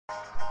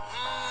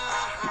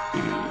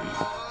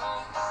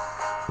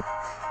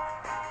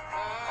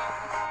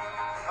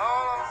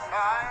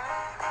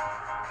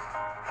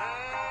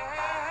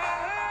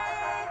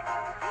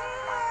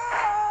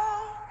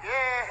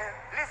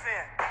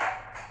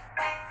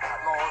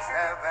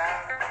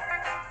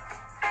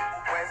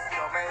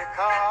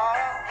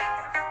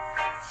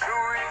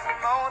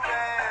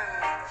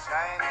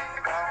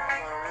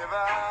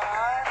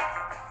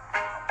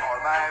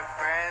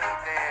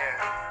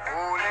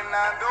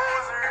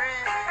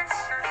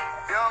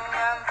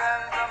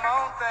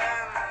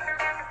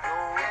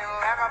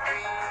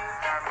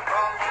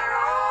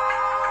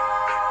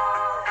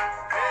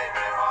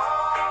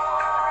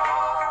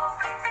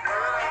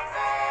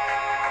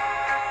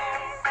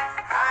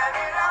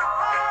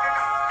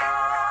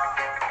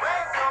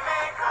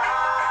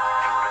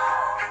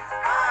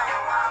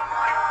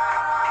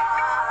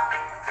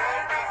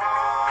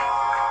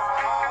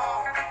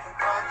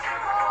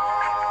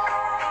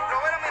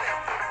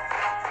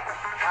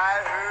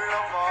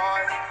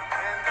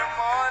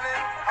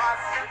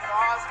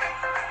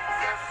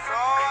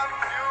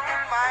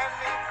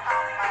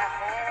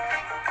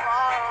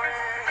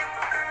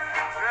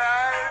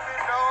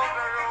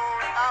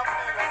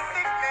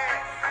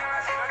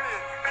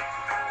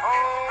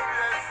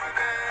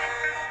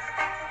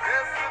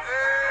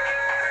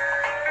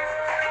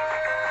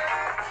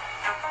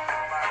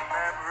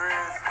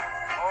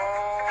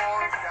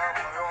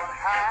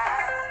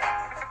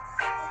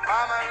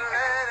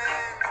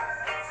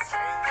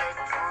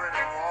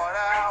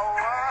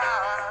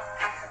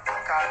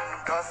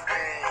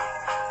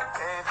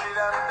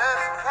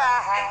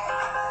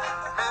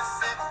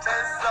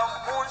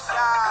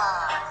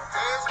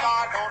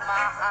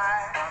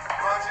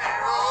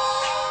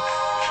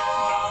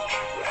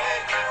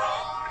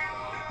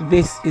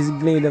This is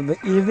Glade of the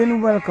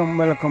Evening. Welcome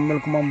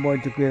on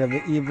board to Glade of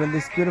the Evening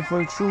this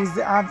beautiful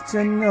Tuesday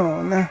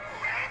afternoon.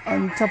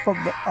 On top of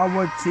the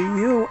hour to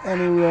you,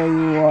 anywhere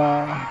you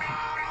are.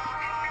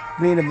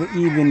 Glade of the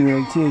Evening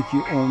will take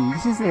you home.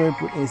 This is where you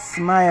put a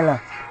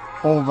smile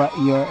over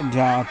your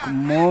dark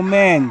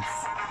moments.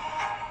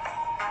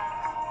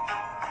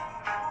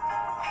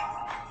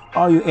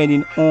 Are you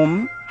heading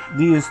home?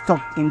 Do you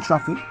stuck in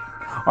traffic?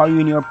 Are you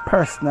in your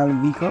personal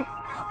vehicle?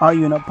 Are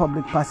you in a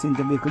public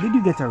passenger vehicle? Did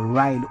you get a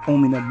ride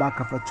home in the back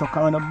of a truck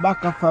or in the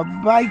back of a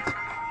bike?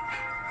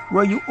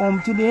 Were you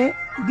home today?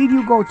 Did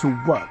you go to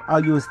work?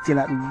 Are you still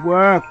at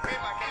work?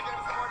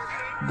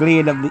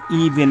 Glade of the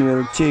Evening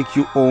will take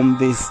you home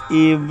this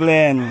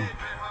evening.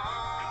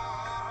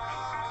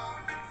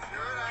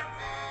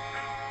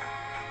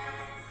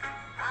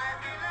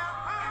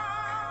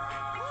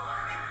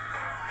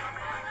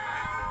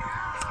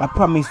 I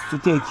promise to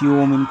take you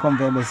home in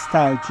comfortable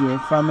style to your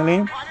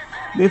family.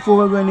 Before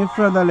we go any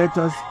further, let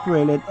us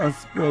pray. Let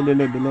us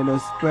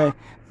pray.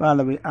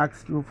 Father, we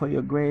ask you for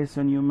your grace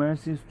and your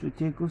mercies to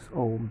take us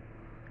home.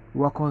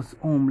 Walk us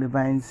home,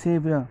 divine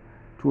Savior,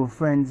 to our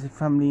friends,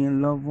 family,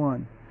 and loved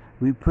one.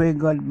 We pray,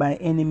 God, by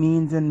any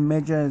means and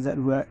measures that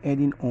we are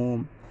heading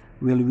home,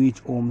 we'll reach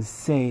home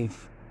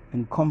safe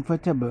and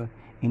comfortable.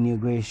 In your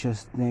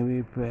gracious name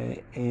we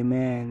pray.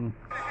 Amen.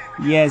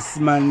 Yes,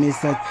 man,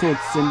 Mr.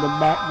 Toots in the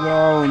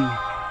background,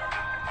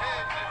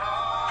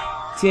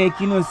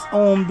 taking us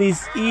home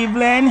this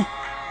evening.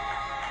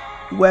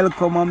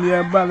 Welcome, I'm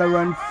your brother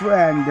and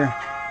friend,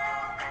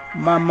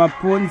 Mama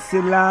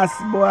Punsi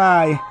Last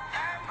Boy.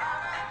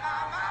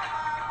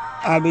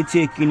 I'll be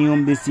taking you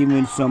home this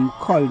evening with some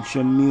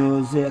culture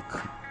music.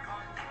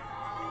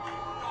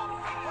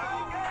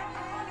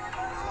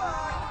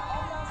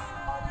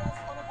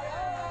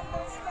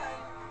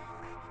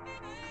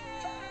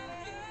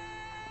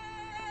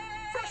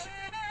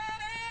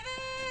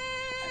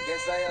 I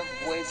guess I have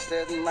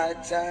wasted my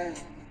time.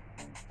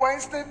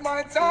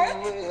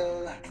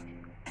 Well,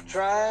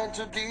 trying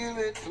to deal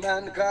with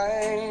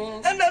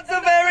mankind. And that's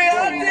a very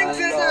hard thing to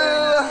do.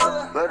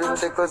 But it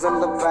tickles in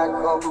the back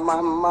of my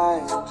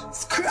mind.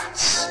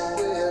 Scratch.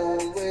 Well,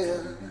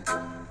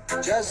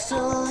 just to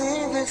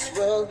leave this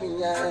world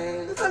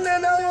behind. And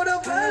then I would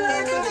have felt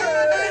like a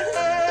bird.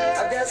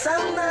 I guess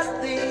I'm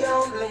not the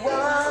only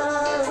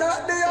one.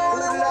 Not the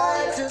only who'd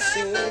like to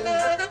see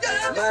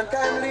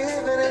mankind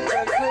living in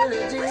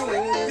tranquility.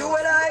 You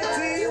and I,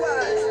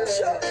 T.Y.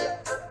 Sure.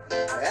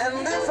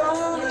 And if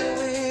only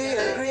we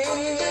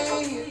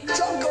agree,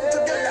 jump up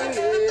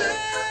together,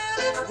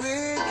 we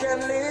can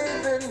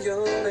live in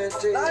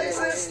unity. like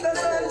sisters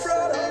and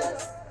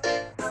brothers.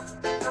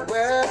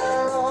 We're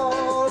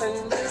all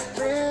in this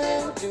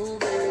thing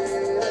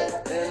together.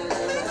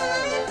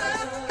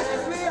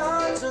 If we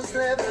all just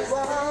live as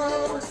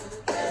one,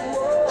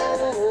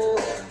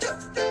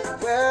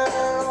 we're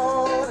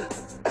all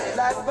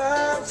like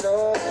birds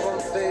of one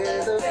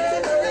feather.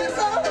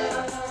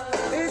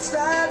 It's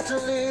time to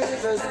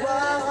live as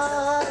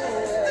one.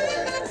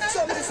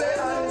 Somebody say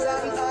hands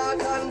and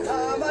heart and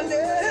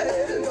harmony,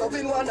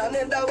 loving one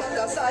another with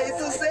a sight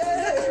to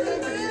say,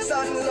 peace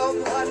and love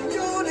and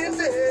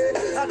unity,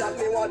 and that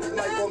me want in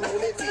my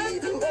community.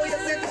 Oh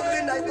yes, it would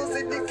be nice to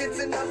see the kids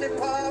in the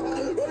park,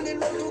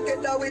 running around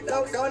together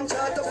without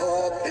gunshot to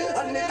fuck,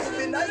 and it would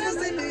be nice to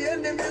see the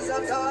enemies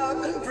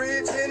attack.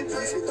 Preaching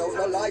peace without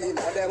no lying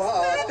at them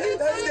heart.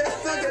 Let's get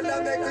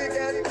together, make we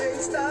get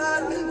things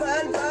done.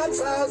 Man from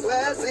south,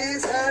 west,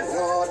 east, and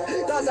north.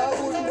 Cause I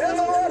would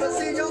never want to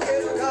see you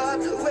get caught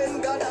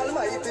when God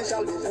Almighty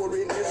shall be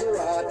pouring his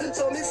wrath.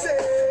 So me say,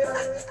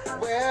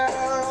 we're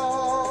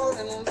all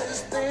in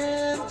this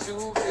thing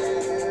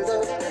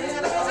together.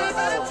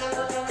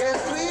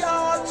 Can't we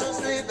all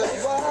just leave the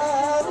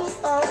world?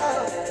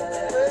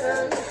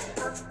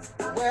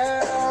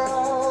 We're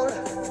all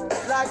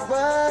like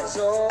birds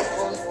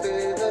on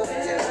feather.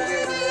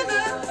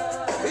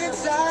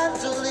 It's time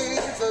to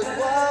leave the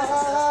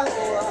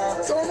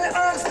world. so me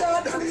ask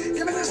God,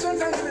 give me the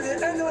strength and give me the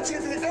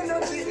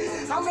energy,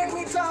 and make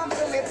me talk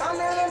to me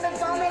family and the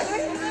family.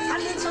 I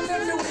need to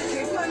make the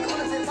wicked man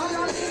gonna be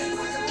family.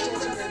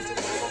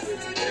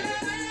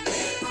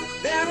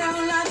 There are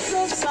lots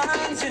of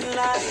signs in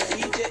life,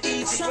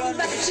 some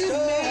that you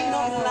may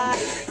not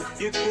like.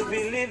 You could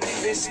be living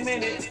this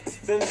minute,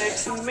 the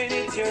next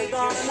minute you're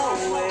gone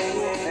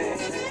away.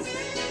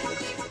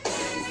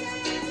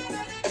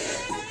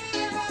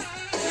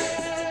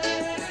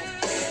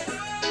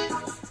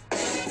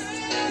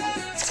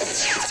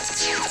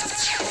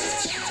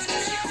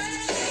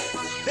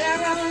 There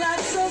are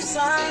lots of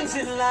signs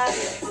in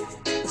life,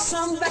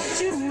 some that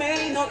you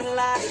may not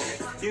like.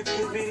 You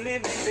could be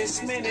living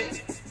this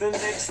minute, the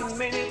next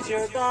minute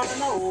you're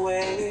gone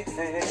away.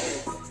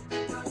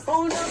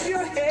 Hold up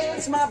your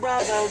heads, my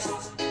brothers.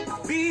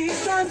 Be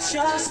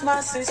conscious,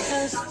 my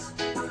sisters.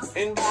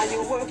 And by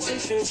your works you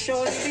shall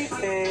surely be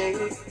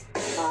paid.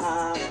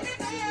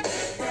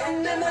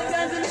 And then the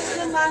devil is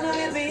the man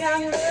with the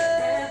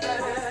anger,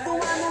 the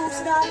one who's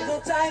got the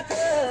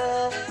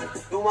tiger,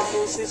 the one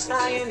who sits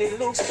high and he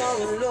looks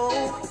down low.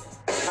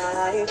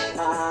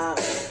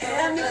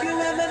 And if you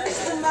ever miss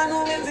the man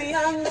with the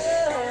anger,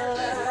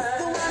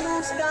 the one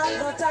who's got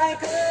the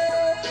tiger,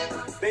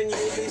 then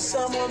you'll be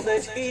someone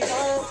that he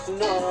don't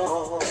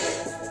know.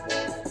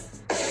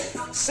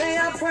 Say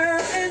a prayer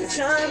and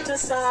chant a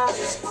psalm.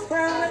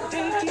 Prayer will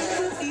take you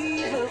to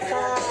evil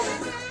calm.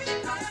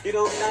 You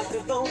don't have to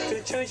go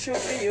to church or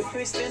be a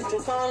Christian to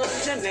call on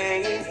your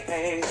name.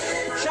 Hey.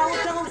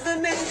 Shout out the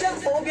name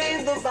Jehovah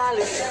in the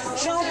valley.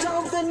 Shout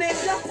out the name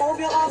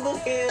Jehovah on the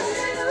hill.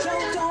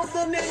 Shout out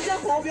the name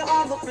Jehovah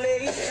on the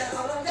plain.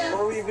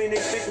 Or even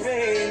if it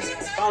rains,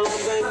 call on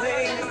the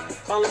name.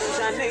 Call on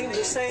your name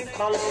the same.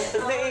 Call on the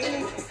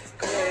name.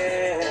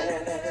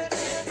 Yeah.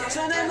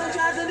 So never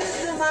try to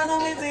lift the man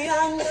with the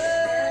anger.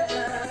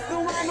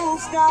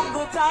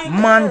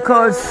 Man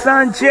called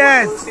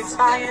Sanchez. It's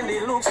high and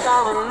it looks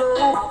down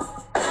low.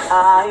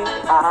 And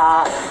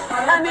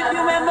if you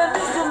remember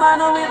this, the man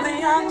with the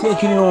young,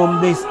 taking you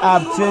home this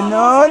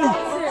afternoon.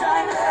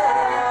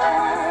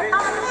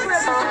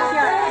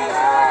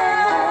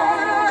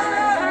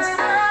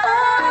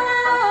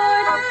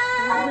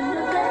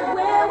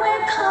 Where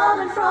we're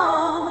coming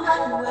from,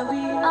 where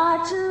we are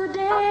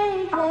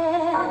today,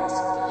 yes.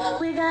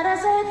 We gotta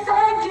say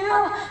thank you,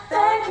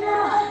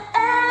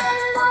 and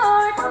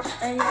Lord,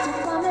 and you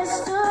promise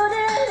to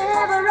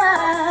deliver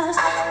us,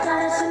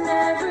 got us in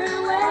every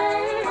way.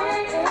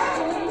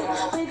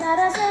 We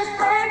gotta say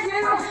thank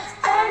you,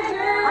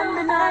 and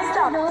the night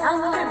stop,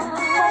 thank him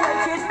for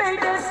waking me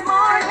this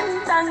morning,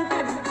 thank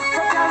him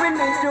for carrying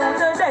me through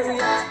the day,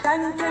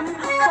 thank him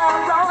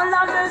for all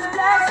of his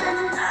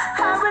blessings.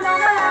 I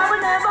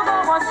will never go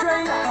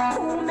astray.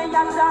 Who may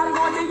have done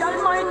for the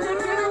Almighty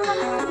King?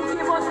 He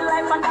gave us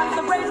life and that's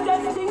the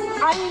greatest thing.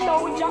 I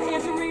know Jah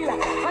is real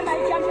and I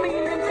can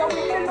feel him. So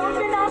with the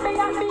love in me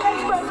and be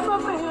expressed for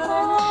feeling.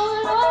 Oh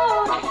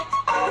Lord,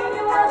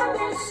 you have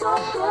been so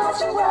good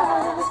to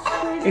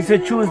us. It's a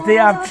Tuesday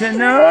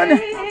afternoon.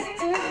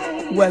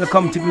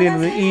 Welcome to Glade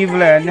Of The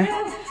Evening.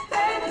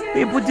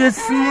 We put a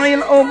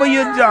smile over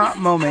your dark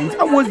moments.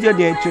 How was your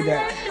day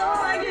today?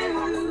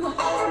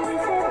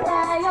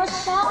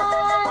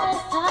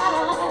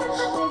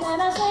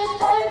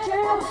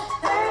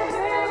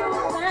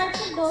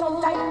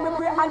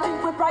 I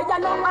think we pray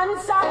and no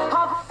answer.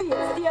 Have faith,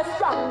 stay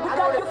strong.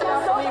 Because you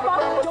can't suffer.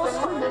 Just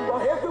remember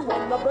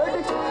everyone a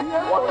burden to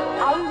bear.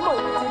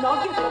 Almighty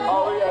not give them.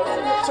 Oh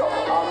yes, sure.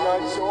 I'm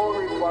not sure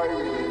if I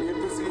really live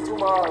to see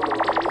tomorrow.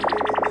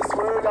 Even in this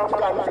world of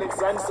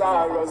conflicts and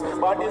sorrows,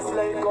 bodies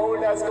like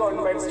gold as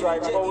gunmen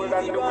strike bold,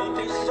 and the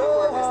wicked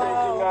world is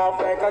taking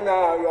off like an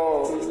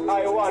arrow.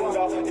 I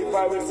wonder if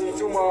I will see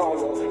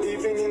tomorrow.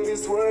 Even in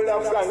this world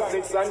of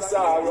conflicts and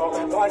sorrow,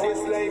 bodies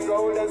like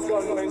gold as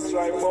gunmen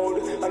strike bold,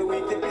 and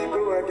wicked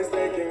people work is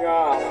taking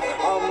off.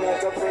 I'm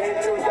not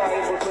afraid to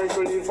die, but pray to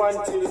live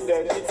until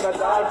death. It's not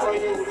hard for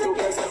you to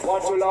guess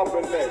what will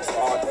happen next.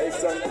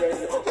 Heartaches and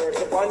pain, work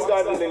upon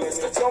godliness.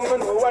 Some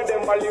know what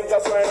them believe,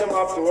 that's why them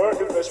have to hurt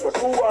the flesh. But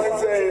who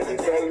wants it?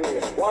 Tell me.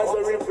 Want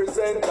to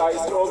represent, I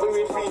struggle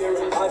with fear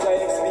as I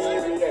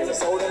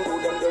experience how them do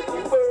them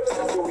dirty works,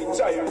 to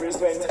which I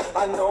resent.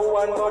 And no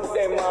one but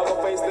them are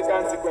gonna face the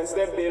consequence.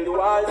 They build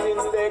walls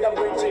instead of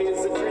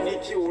bridges, it's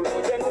ridicule.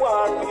 Then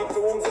war with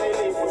tombs they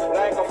live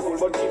like a fool,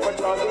 but keep a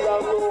travel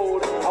wrong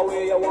road.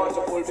 Away I want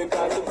to pull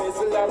because the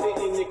vessel of the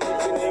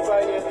iniquity never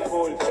yet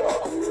full.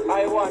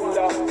 I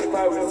wonder if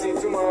I will see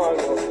tomorrow.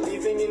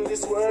 Living in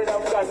this world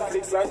of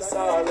conflicts and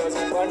sorrows.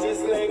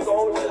 Bodies lay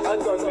cold,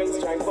 and gunmen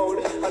strike bold,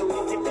 and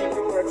wicked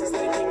people work is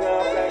taking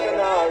off like an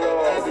arrow.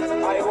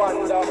 I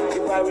wonder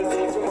if I will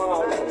see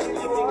tomorrow.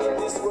 Living in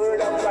this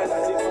world of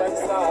conflicts and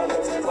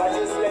sorrows.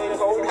 Bodies lay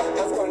cold,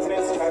 as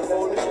gunmen strike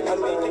bold, and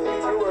wicked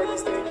people work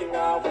is taking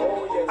off.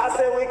 Oh yes. I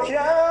say we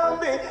can't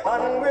be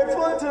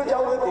ungrateful to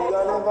Jah. We could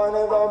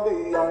never be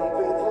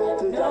ungrateful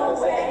to Jah.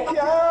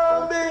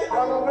 Can't be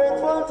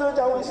ungrateful to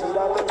Jah. We should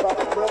have never.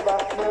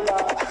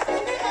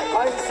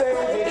 I say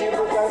we give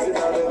thanks in the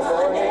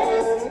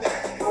morning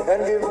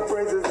and give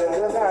praises in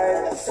the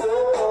night. So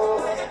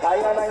I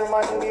and I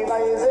man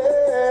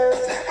devices,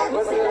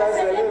 but still I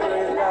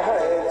celebrate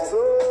life. So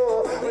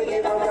we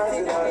give thanks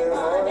in the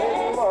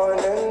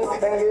morning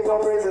and give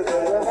praises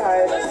in the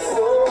night.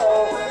 So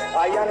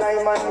I and I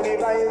man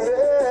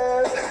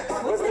devices,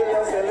 but still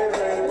I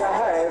celebrate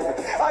life.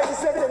 I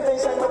said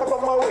temptation never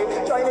come my way.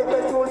 Trying to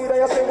best to lead, I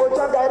say what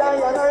I guide, I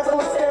and I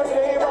footsteps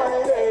day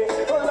by day.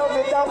 Oh love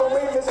me down, but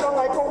make me strong.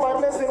 I come my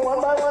blessing one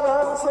by one.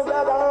 I'm so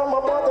glad I'm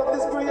a part of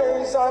this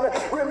creation.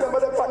 Remember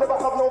the fun never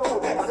have no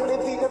food, and the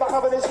feet never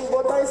have any shoes,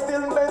 but I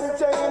still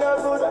maintain a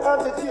good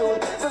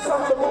attitude. So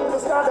some the moon, the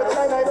star, the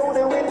shine, I know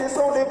the wind is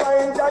so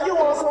divine. Jah, you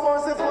are so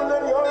merciful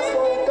and you're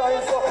so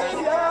kind. So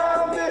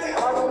yeah,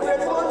 I'm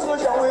grateful to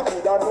Jah. We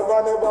could never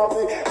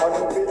be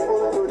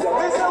ungrateful to Jah.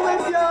 We say we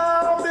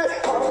can't be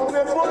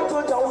ungrateful to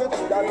Jah. We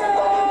could never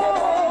be.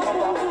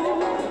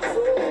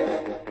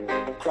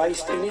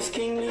 Christ in his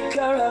kingly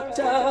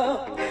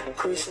character,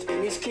 Christ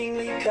in his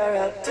kingly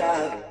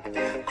character,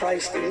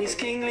 Christ in his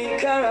kingly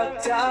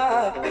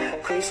character,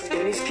 Christ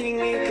in his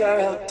kingly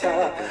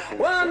character.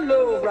 One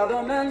low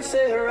brother man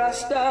say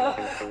Rasta,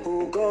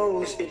 who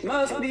goes it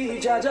must be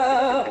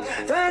Jaja.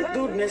 Thank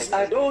goodness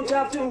I don't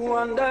have to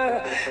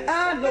wonder,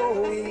 I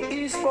know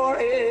he is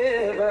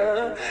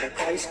forever.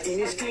 Christ in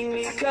his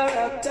kingly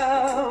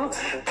character,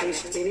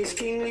 Christ in his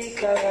kingly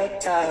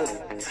character,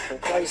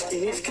 Christ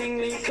in his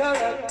kingly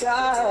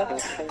character,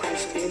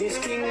 Christ in his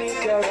kingly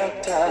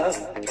character.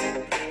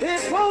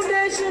 His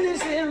foundation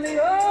is in the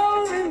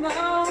holy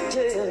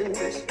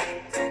mountains.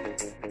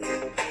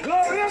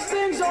 Glorious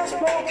things are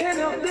spoken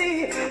of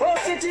thee, O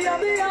city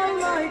of the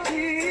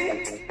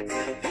Almighty.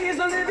 He's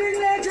the living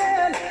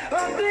legend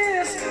of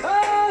this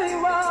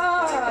Iowa,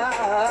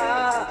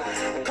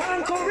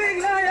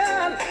 conquering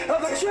lion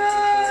of the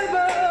tribe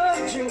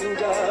of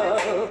Judah.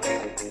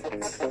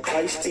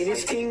 Christ in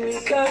his kingly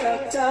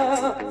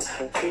character,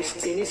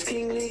 Christ in his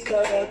kingly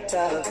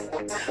character,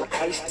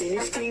 Christ in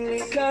his kingly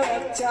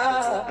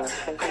character,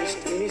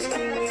 Christ in his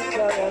kingly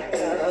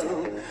character.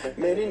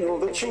 Many know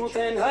the truth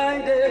and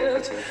hide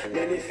it,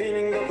 many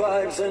feeling the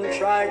vibes and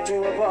try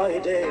to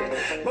avoid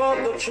it,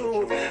 but the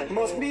truth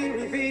must be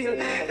revealed,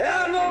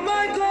 and oh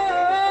my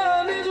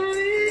God is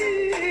real.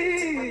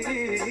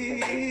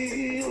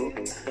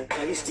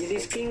 Christ in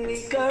his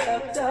kingly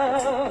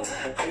character,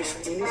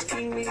 Christ in his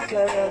kingly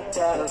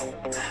character,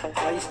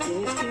 Christ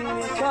in his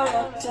kingly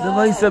character. The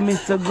voice of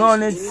Mr.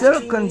 Garnet,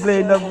 second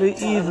Glade of the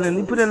Evening.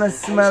 You put on a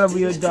smile over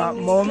your dark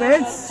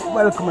moments.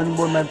 Welcome on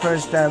board, my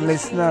first time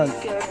listeners.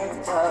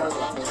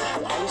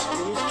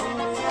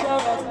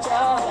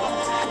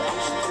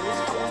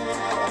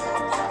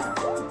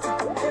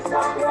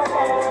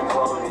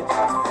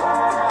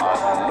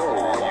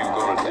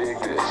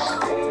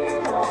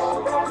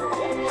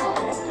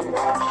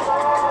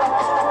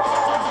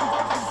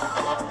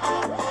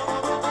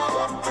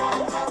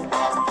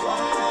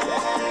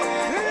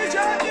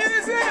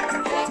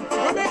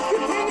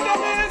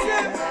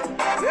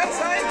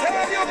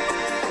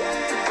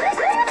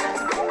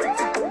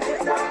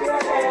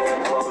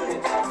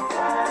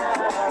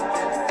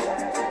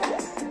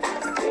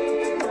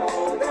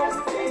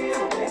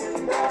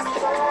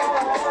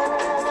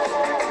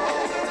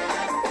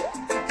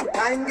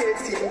 I'm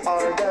getting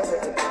older,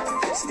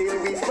 still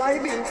we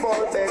striving for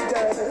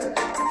better,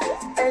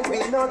 and we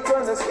not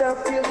gonna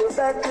stop till the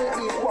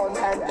battle is won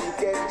and we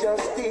get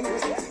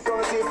justice.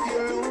 Cause if you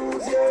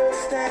lose your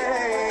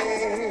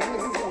stand,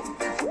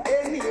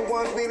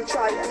 anyone will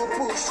try to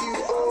push you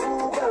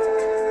over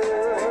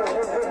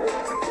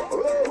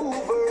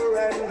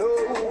and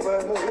over.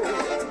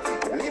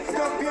 Lift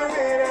up your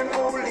head and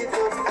hold it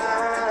up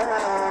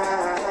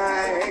high.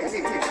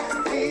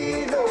 We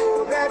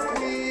know that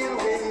we'll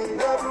win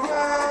the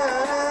prize.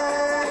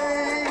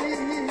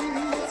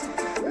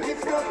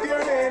 Lift up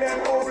your head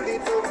and hold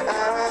it up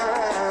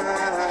high.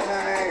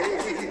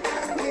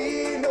 We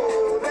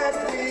know that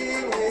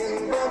we'll win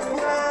the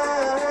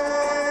prize.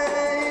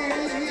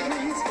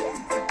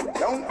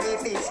 Don't be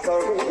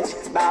discouraged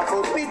by the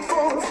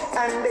pitfalls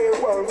and their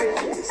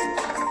worries.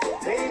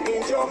 Pain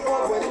in your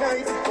forward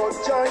night, for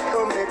joy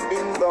cometh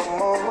in the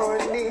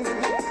morning.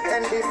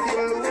 And if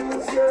you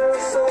lose your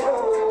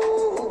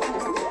soul,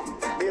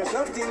 there's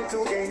nothing to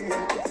gain,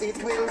 it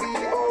will be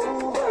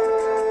over.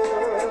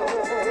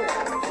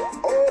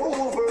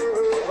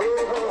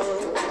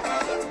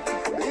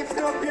 Lift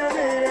up your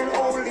head and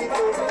hold it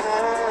up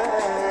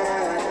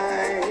high.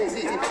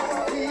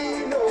 We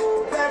know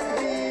that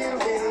we'll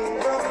win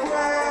the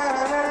prize.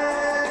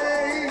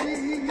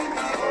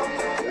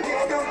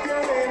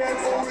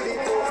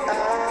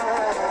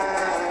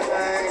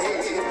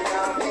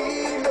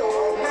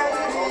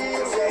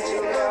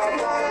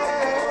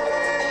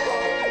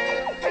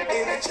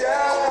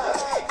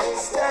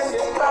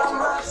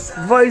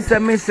 Voice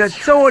of Mr.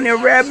 Tony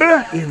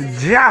Rebel. If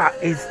Jah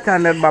is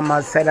standing by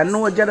my side, I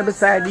know Jah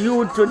beside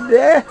you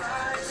today.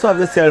 So have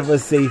yourself a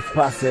safe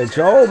passage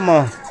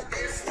home.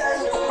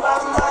 Standing by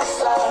my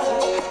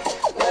side,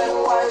 then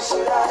why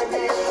should I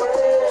be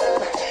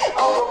afraid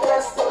of the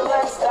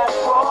pestilence that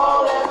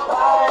crawling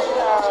by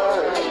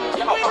night?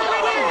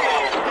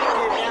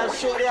 I'll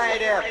show the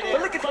idea.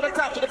 We're looking from the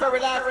top to the very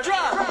last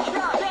drop.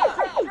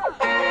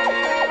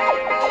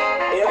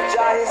 If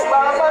Jah is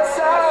by my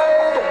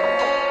side,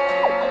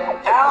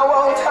 I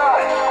won't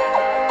hide.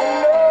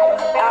 No,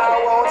 I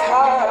won't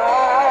hide.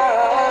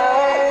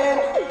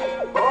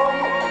 Boom,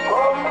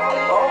 boom,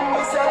 boom,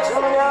 Mr.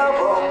 Junior,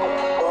 boom,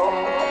 boom,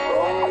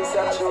 boom,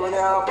 Mr.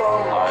 Junior,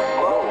 boom,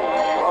 boom,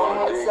 boom,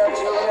 Mr.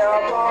 Junior,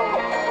 boom,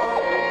 boom.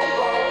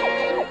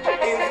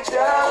 If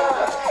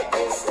Jah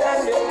is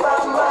standing by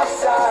my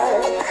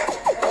side,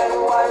 then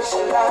why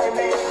should I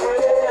be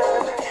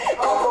afraid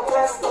of the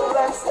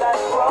pestilence that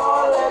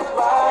crawleth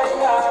by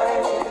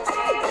night?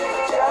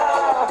 If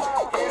Jah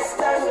is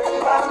standing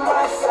by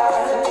my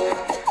side,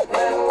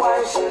 then why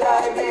should I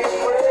be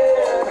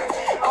afraid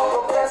of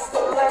the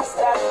pestilence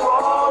that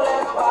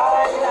crawleth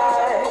by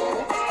night?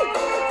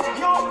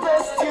 Your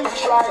best you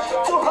try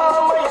to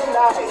harm me and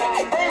I,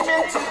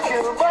 aiming to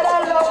kill, but I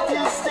love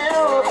you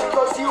still,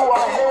 cause you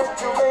are here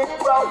to make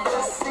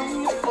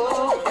prophecy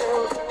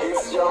fulfilled.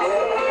 It's your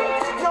will,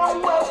 no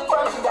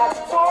weapon that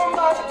form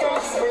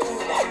against me,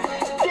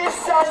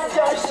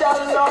 disaster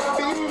shall not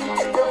be,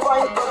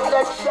 divine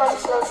protection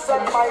shall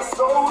set my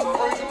soul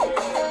free.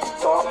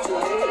 Talk to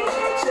me,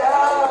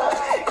 Jah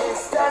is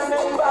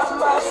standing by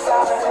my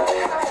side,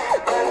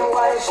 then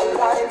why should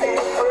I be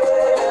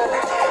afraid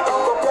of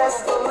the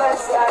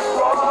pestilence that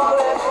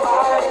crawleth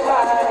by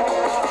night?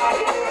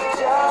 If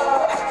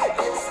Jah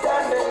is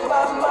standing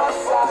by my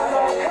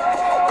side,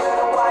 then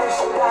why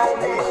should I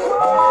be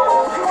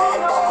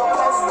afraid of the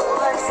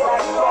pestilence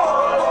that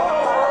crawleth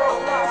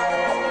by night?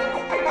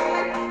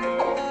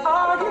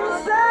 Are you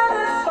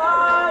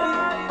satisfied?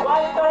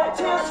 Wipe the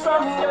tears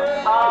from your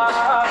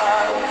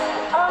eyes.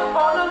 I'm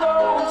all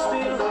alone,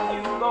 still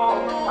you go.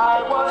 I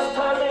was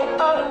telling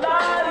a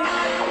lie.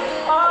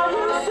 Are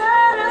you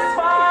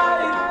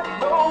satisfied?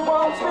 No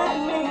one's with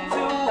me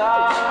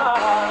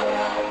tonight.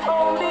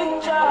 Only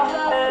Jah,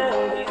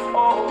 and He's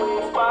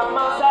always by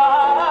my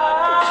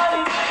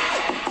side.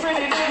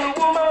 Pretty little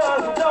woman,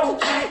 don't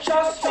you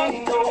trust me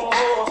no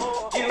more?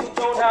 You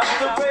don't have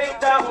to break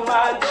down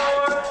my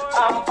door.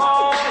 I'm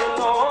all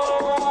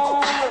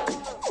alone.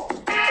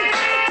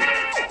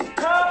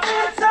 Come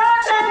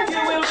inside and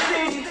you will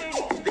see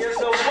there's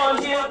no one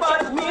here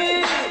but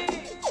me.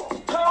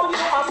 Told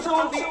you I'll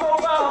soon be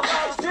over,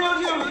 still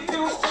you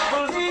refuse to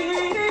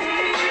believe.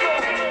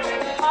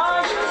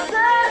 Are you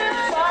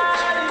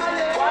satisfied?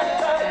 Wipe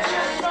the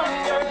tears from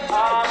your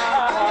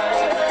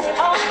eyes.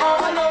 I'm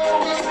all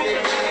alone,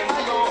 still you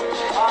know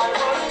I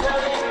was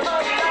telling a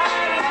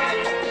lie.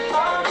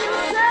 Are you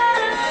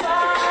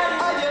satisfied?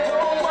 No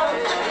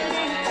one's with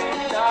me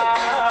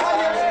tonight.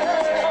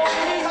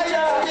 Only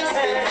just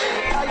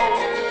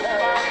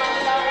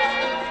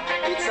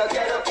It's a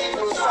ghetto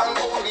people song,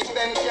 only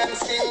them can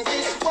sing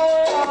this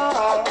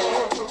one.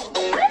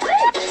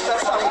 It's a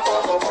song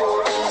for the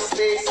whole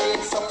space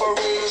in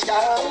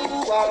separation.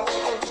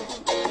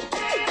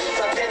 It's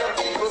a ghetto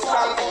people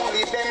song,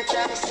 only them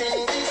can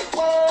sing this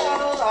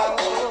one.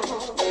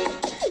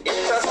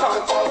 It's a song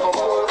for the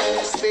whole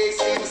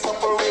space in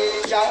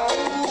separation.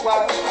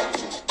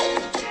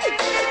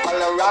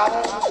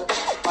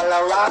 All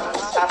around,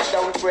 stop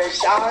down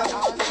pressure.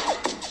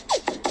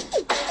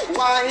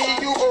 Why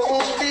you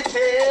only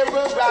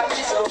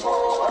terrorize the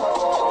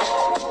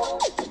whole?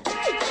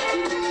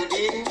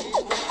 Leading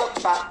the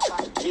fact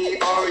they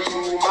are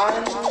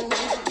human,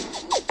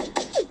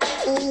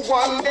 who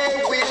one day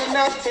will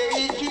not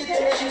take it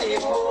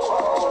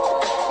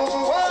anymore.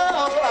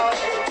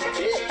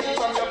 Take it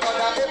from your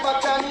brother,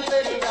 Everton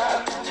Bender.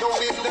 Now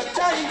is the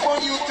time for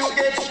you to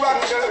get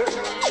stronger.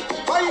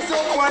 Rise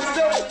up, rise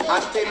up,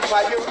 and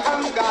temper your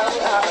anger.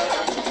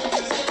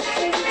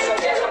 It's a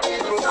ghetto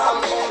people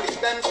song, only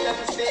them can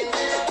sing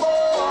this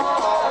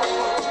song.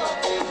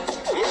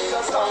 It's a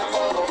song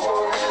for the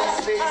whole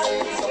space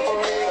in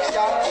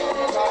separation.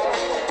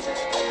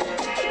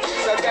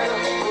 It's a ghetto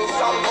people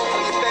song,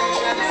 only them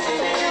can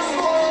sing this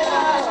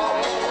song.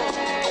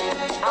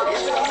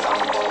 It's a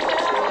song for the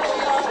whole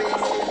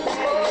space in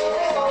separation.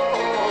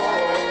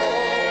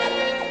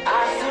 I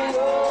sing,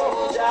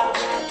 oh Jah,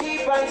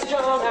 keep on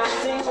strong. I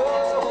sing,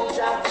 oh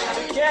Jah,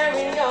 to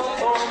carry on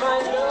for my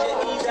love.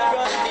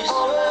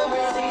 All I'm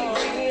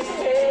receiving is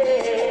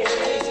pain.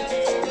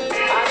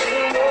 I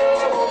sing, oh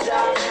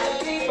Jah,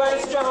 keep on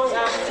strong. I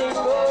sing,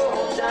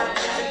 oh Jah,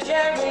 to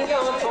carry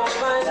on for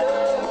my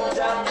love.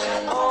 Jah,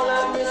 all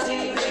I'm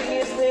receiving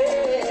is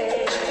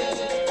pain.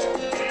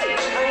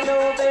 I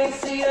know they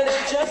see and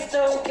they just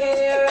don't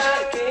care. I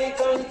can't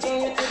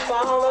continue to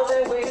follow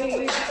their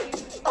way.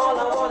 All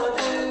I wanna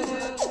do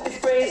is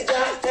praise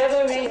Jah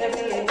every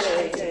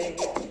day.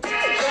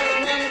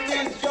 Judgment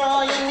is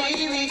drawing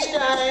near each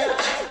time.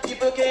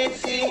 people can't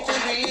seem to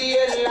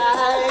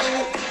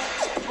realize.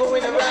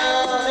 Going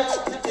around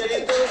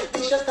telling those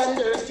vicious and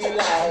dirty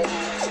lies.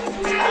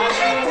 As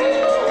we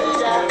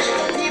hold on,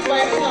 keep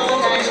my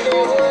son and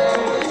hold on.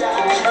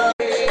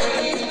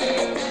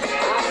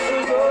 As we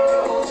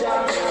hold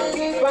on,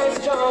 keep my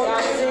strong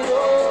as we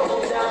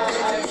hold on.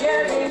 I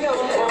carry on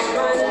for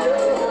my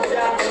load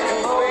on.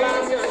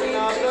 Always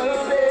another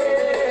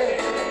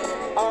day.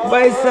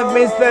 Voice of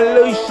Mr.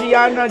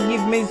 Luciano,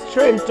 give me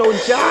strength, oh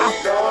Jah,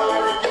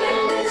 Lord,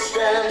 give me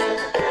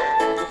strength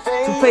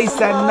to face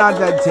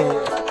another day.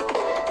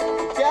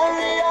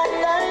 carry on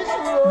life's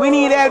road. We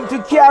need help to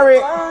carry.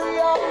 Carry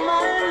on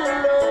my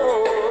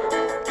load.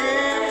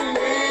 Give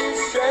me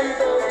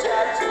strength, oh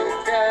Jah, to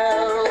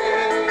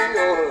carry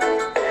on.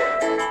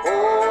 Oh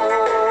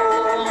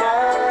my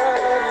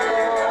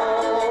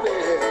Lord,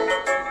 yeah.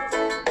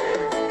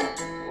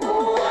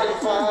 Oh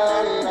Alpha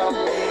and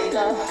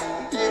Omega,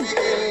 the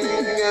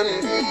beginning and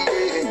the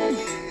end.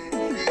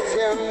 Please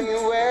tell me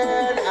when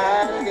I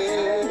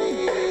need it.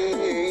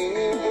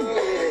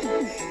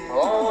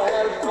 All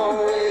help from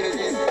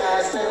wages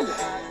passing,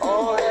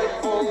 all help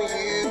from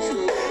you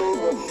too.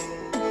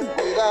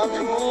 Without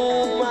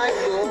whom I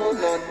could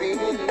not be.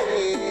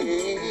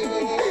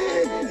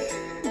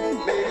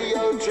 Maybe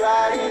you're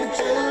trying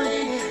to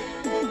leave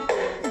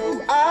you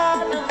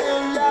out of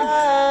your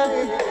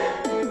life,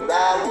 but I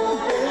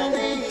wouldn't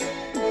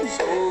be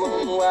so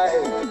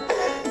unwise.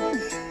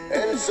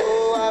 And so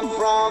I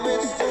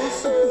promise to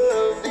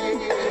serve thee,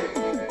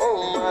 oh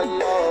my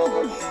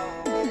Lord.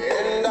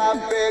 And I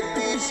beg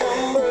thee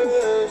some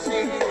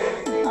mercy.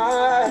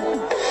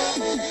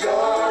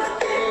 Lord,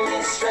 give me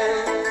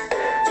strength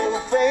to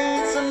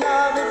face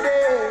another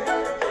day.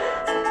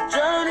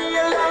 Journey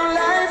along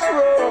life's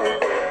road,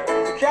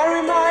 to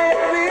carry my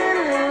heavy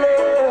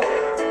load.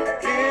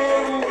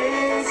 Give me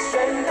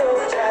strength,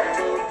 oh Jah,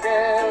 to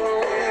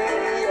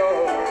carry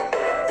on.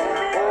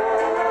 Oh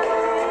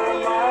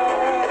my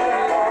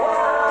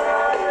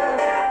Lord.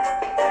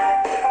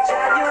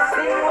 Jah, you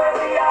see where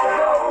we are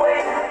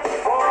going.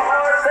 For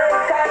our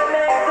sake I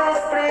make the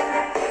split.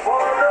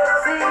 For the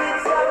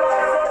seeds that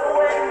are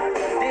sowing,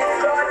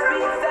 destroy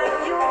peace and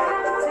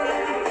unity.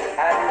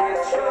 And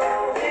it's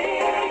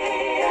showing,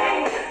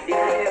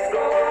 it is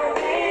growing.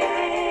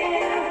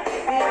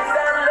 Peace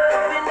and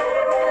love in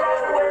every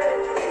language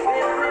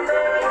will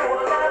remain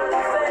one and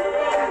the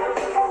same.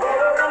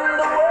 Following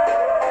the word,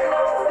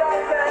 no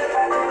stopping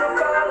the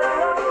calling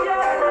of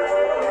your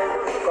name.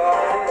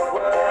 Cause it's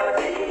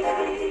worthy,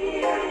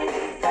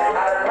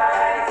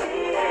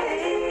 almighty.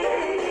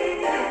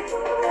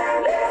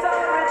 Let's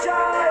all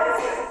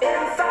rejoice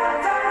in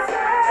Santa's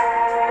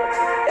name.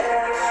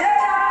 El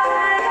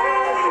Shaddai,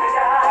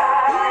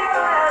 here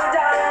and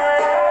I,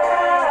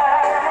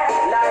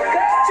 like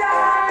a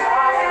child,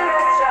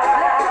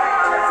 let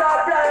us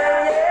apply,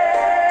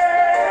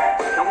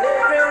 yeah. In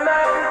every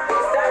man,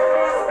 stand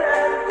his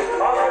plan.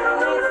 All he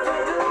needs to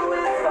do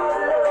is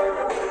follow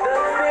the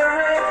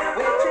spirit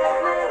which is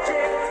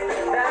legit.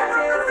 That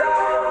is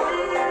all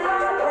we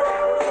are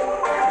grown.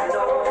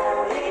 Know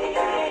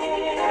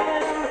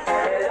him,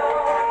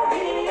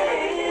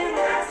 Elohim.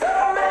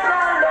 Some men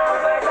are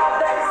lovers of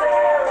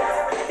themselves.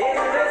 In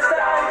this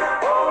time,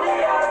 only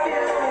a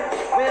few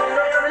will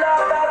name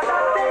love as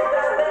something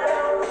that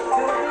them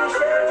to be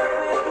shared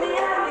with me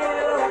and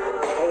you.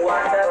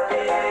 What a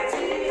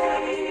pity,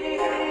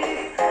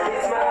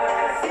 His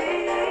mercy.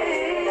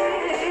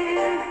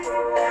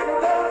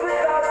 Those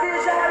without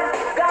vision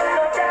got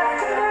no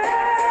chance to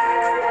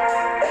live.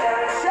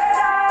 El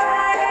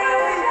Shaddai,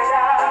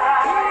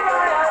 here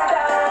and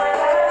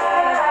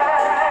I,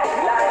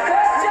 like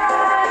a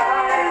child.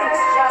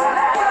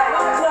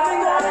 I'm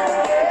coming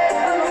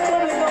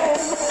home.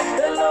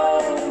 Hello,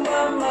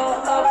 Mama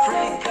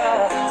Africa,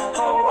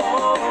 how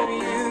are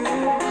you?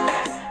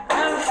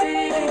 I'm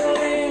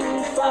feeling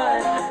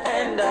fine,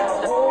 and I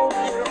hope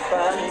you're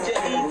fine.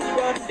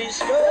 From this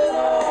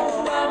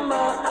hello,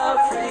 Mama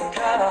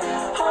Africa,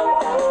 how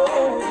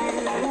are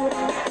you?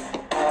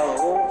 I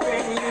hope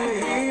when you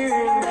hear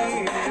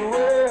these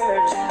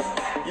words,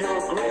 your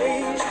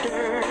grace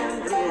turn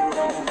blue.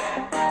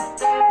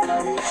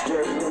 Grace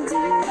turn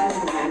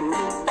blue.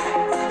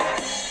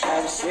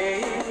 I'm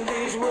saying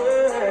these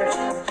words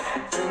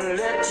to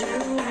let you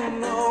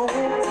know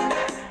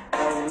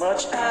how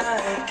much I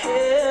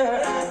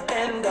care,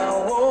 and I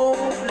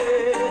won't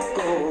let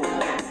go.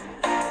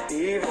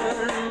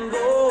 Even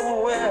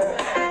though we're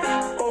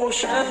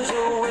oceans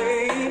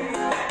away,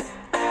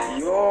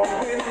 you're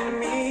with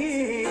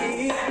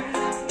me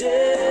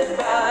day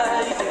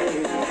by day.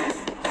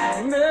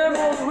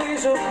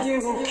 Memories of you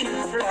keep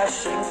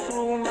flashing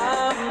through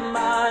my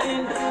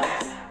mind.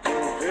 The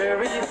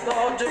very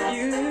thought of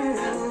you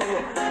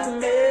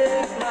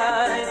make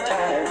my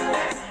time.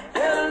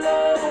 Hello,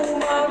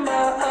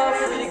 Mama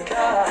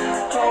Africa,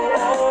 how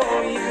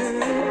are you?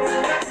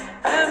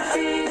 I'm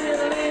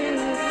feeling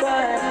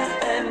fine,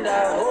 and I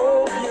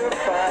hope you're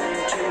fine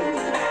too.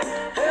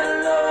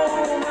 Hello,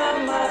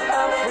 Mama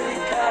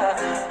Africa,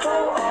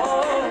 how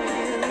are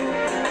you?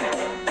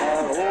 I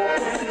hope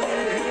when you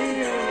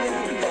hear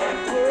me,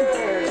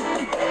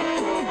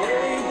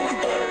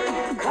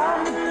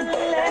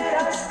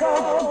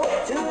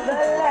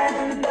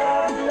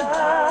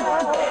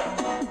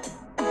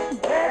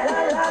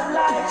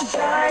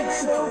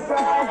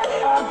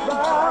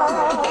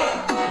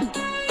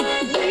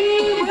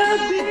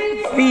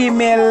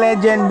 female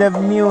legend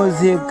of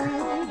music,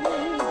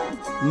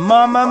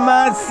 Mama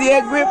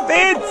Marcia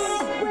Griffiths.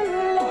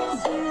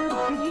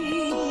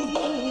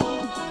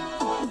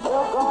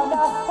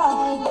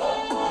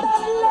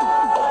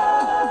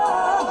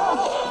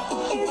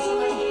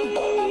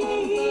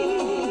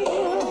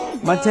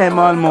 My time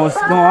almost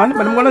gone,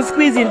 but I'm gonna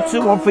squeeze in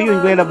 2 more for you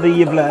in Glade of the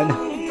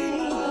Evening.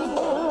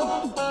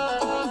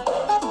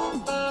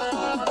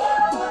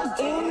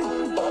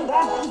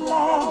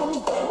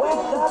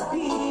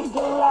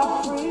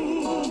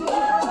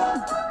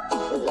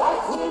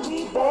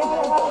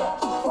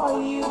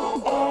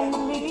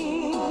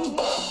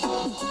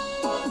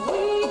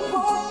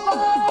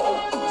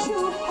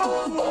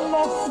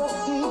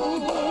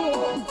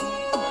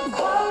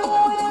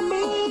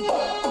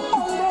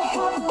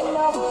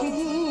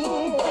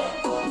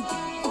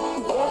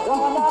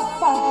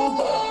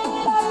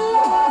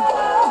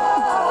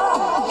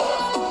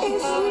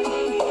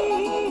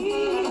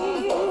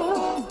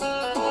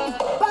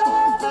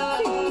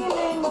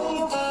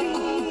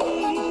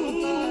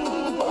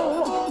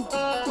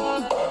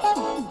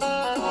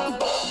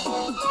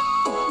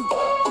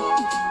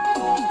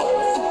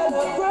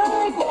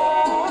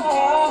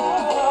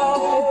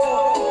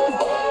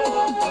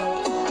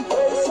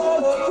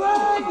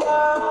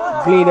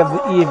 Glade of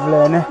the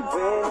Evening,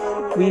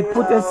 we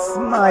put a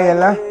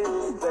smile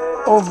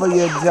over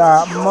your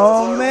dark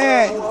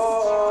moment.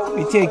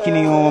 We're taking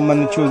you home on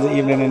the Tuesday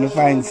evening in a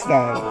fine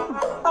style.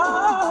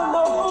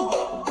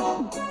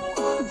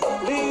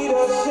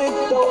 Leadership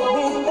don't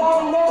mean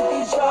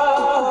domination.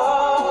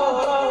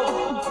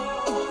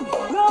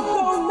 Love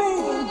don't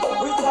mean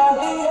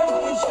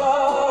retaliation.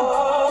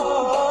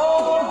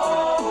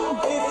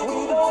 If we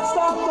don't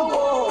stop the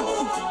wars,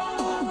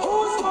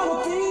 who's gonna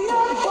be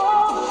at war?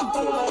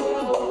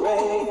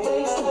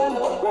 They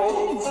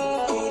celebrate.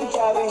 Eat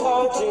carry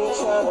hard, drink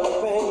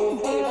champagne.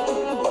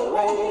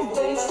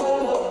 They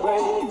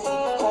celebrate.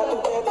 At the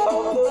death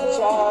of the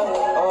child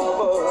of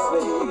a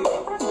slave.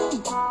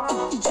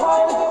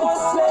 Child of a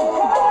slave.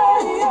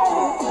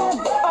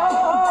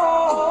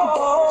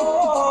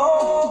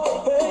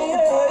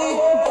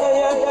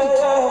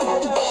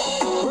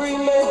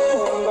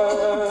 Remember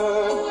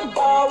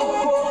our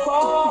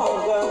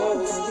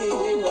forefathers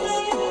gave us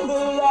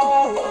the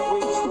life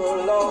which were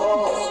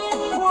lost.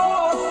 For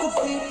us to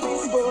see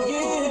peaceful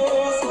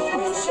years,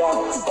 we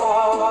shall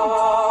stop.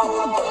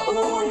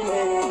 Who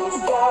remains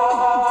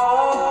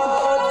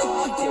God?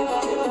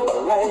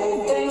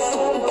 They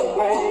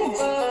celebrate.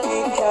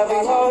 Eat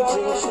caviar,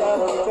 drink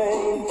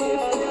champagne.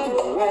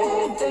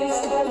 They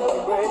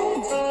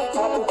celebrate.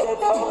 At the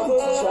death of the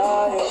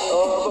child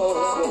of a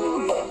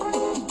slave.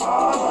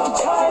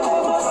 Child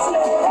of a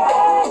slave.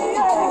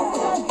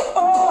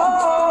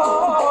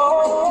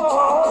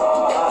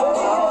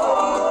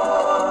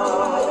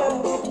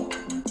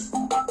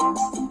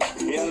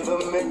 In the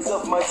midst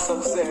of my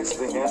success,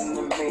 the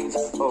enemies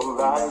are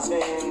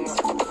rising,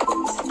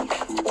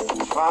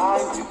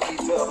 trying to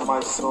eat up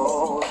my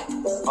soul.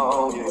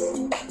 Oh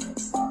yeah.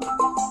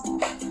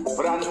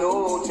 But I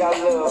know your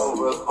love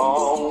will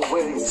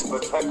always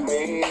protect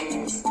me,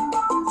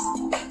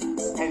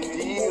 and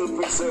He'll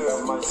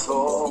preserve my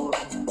soul.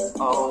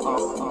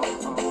 Oh.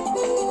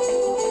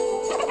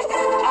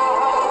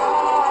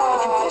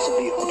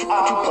 Could you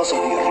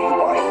possibly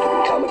rewind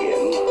and come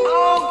again?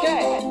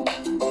 Okay.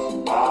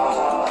 I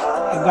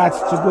got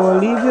to go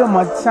leave you,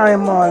 my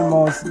time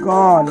almost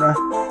gone.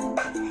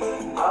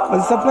 But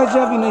it's a pleasure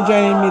having you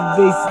joining me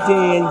this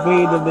day in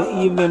Glade of the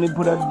Evening. We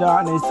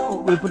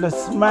put a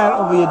smile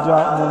over your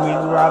dark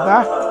moment,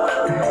 rather.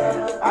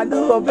 I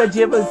do hope that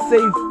you have a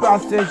safe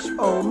passage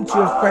home to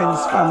your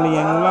friends, family,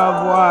 and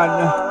loved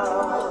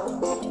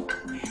one.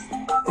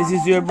 This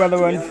is your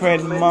brother and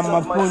friend,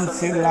 Mama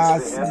Punsi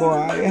Last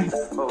Boy.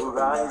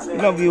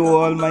 Love you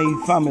all, my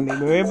family,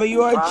 wherever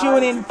you are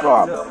tuning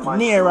from,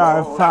 near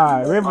or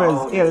far,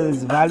 rivers,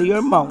 hills, valley,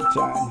 or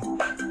mountain.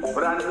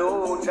 But I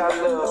know your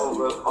love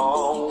will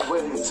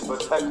always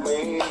protect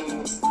me,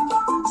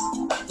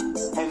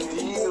 and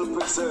He'll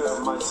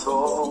preserve my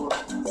soul.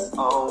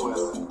 Oh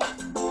well.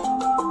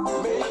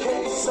 Make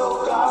haste,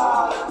 oh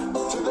God,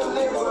 to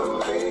deliver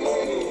me,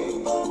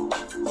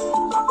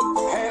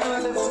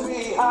 and lift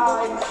me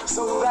high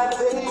so that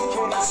they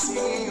can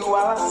see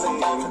what I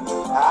sing.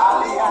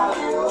 Ali,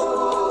 Ali,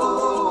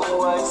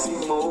 oh, I see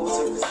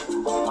Moses.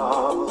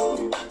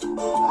 Oh,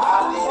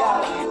 Ali,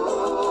 Ali,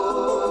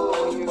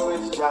 oh, you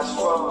is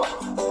Joshua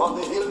on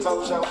the hilltop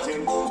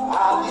shouting.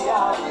 Ali,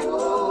 Ali,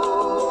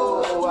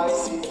 oh, I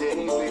see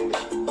David.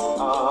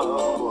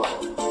 Oh,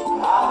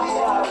 Ali,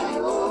 Ali,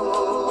 oh.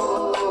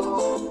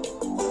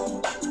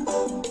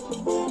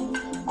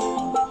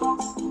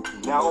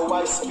 Now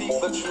I speak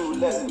the truth,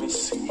 let me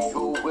see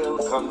who will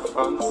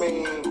confront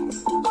me.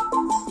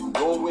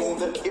 Knowing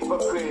the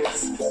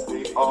hypocrites,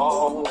 they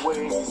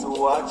always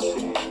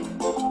watching.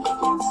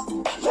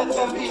 Let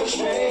them be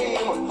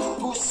ashamed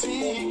who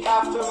seek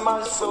after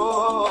my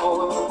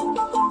soul.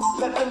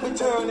 let them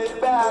return it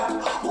back.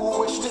 Who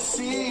wish to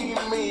see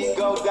me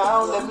go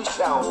down, let me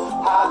shout.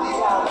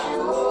 Hallelujah.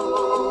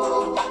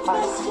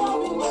 I see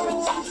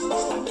Moses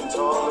standing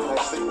tall and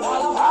I sing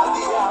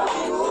Hallelujah.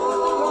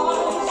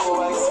 Oh,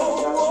 I see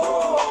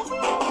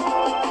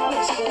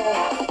Joshua.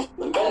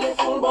 My belly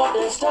full but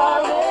they're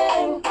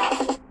starving.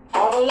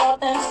 Have a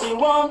lot and still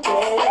wanting.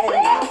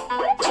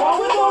 Joy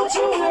without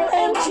you we're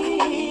empty.